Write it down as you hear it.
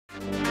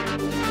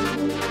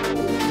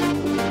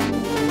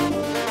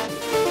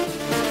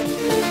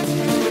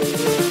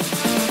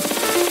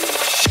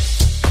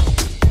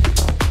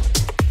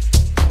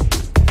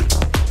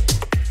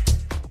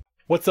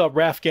What's up,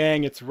 Raf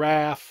gang? It's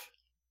Raf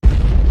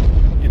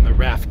in the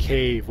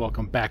RAFCAVE.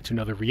 Welcome back to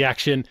another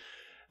reaction.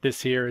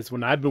 This here is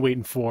one I've been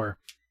waiting for.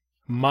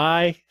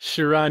 Mai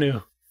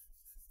Shiranui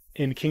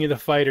in King of the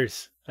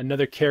Fighters.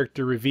 Another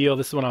character reveal.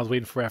 This is one I was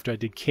waiting for after I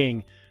did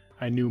King.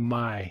 I knew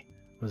Mai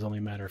was only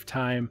a matter of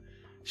time.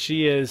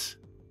 She is,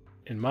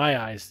 in my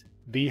eyes,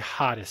 the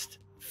hottest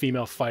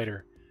female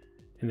fighter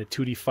in the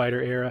 2D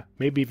fighter era.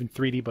 Maybe even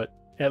 3D, but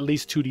at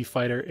least 2D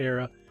fighter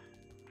era.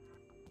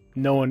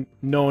 No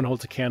one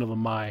holds a candle to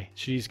Mai.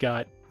 She's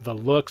got the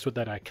looks with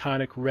that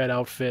iconic red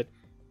outfit.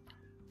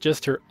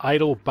 Just her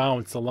idle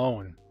bounce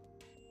alone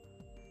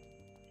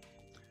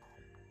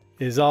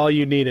is all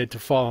you needed to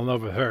fall in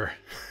love with her.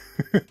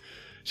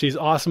 She's an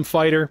awesome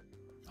fighter.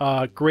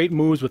 Great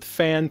moves with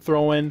fan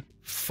throwing,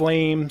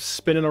 flame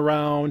spinning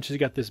around. She's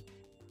got this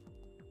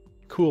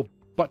cool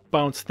butt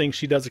bounce thing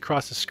she does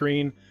across the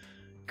screen.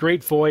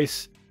 Great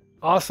voice,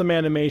 awesome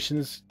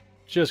animations.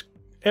 Just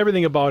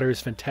everything about her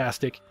is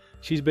fantastic.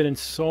 She's been in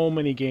so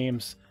many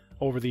games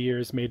over the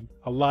years, made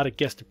a lot of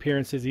guest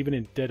appearances, even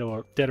in Dead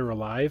or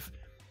Alive.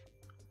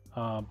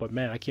 But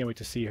man, I can't wait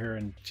to see her,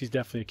 and she's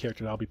definitely a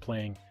character that I'll be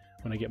playing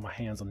when I get my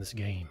hands on this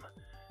game.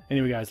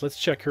 Anyway, guys, let's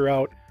check her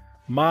out.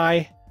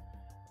 Mai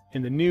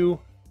in the new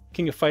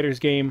King of Fighters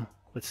game.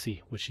 Let's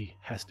see what she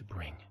has to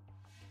bring.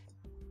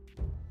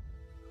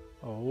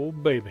 Oh,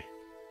 baby.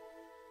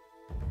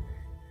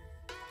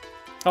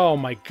 Oh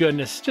my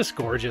goodness, just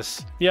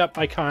gorgeous. Yep,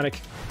 iconic.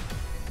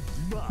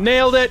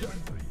 Nailed it!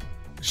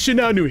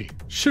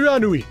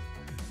 Shiranui.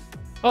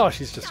 Oh,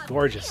 she's just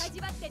gorgeous.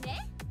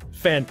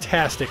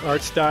 Fantastic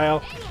art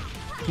style.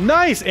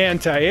 Nice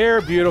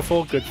anti-air,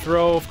 beautiful, good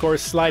throw, of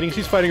course, sliding.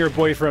 She's fighting her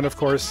boyfriend, of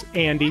course,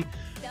 Andy.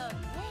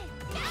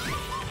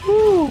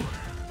 Woo!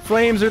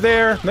 Flames are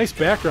there. Nice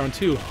background,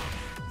 too.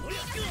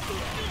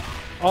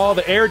 Oh,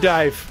 the air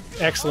dive.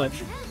 Excellent.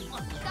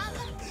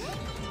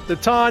 The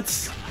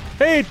taunts.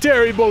 Hey,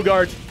 Terry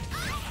Bogard.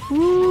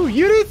 Woo,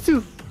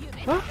 Yuritsu.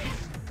 Huh?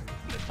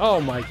 Oh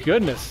my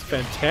goodness,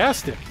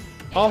 fantastic.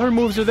 All her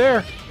moves are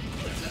there.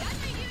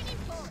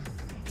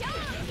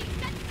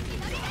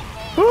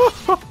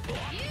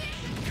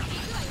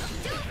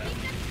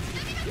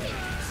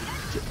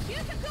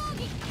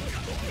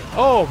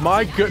 Oh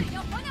my good.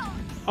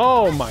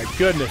 Oh my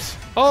goodness.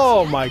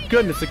 Oh my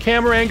goodness, the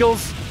camera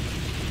angles.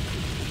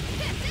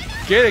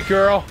 Get it,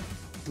 girl.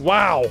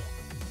 Wow.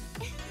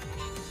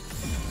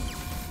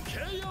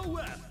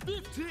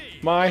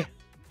 Mai.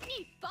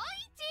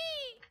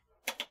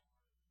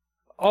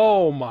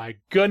 Oh my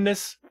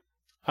goodness.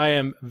 I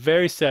am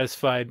very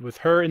satisfied with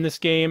her in this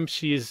game.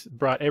 She's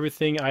brought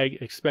everything I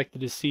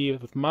expected to see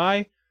with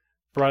Mai.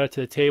 Brought it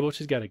to the table.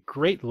 She's got a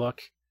great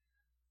look.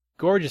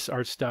 Gorgeous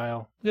art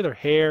style. Look at her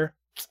hair.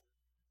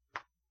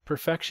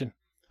 Perfection.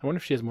 I wonder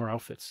if she has more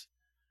outfits.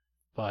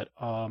 But,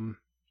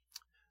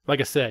 like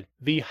I said,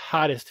 the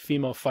hottest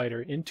female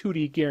fighter in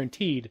 2D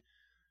guaranteed.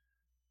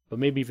 But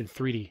maybe even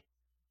 3D.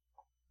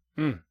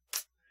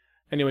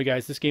 Anyway,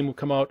 guys, this game will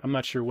come out, I'm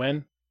not sure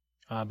when.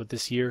 But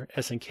this year,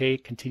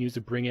 SNK continues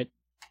to bring it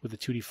with the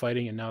 2D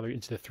fighting, and now they're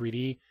into the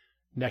 3D.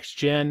 Next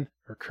gen,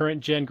 or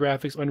current gen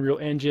graphics, Unreal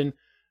Engine.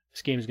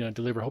 This game is going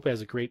to deliver. I hope it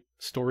has a great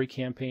story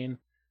campaign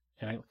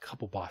and a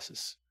couple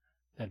bosses.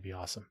 That'd be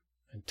awesome.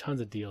 And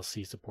tons of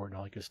DLC support and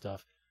all that good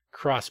stuff.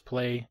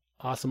 Cross-play,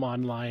 awesome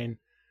online,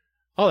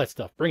 all that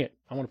stuff. Bring it.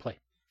 I want to play.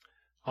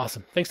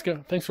 Awesome. Thanks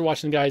for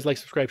watching, guys. Like,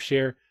 subscribe,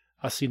 share.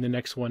 I'll see you in the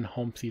next one.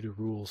 Home theater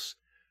rules.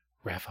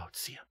 Raf out.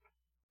 See ya.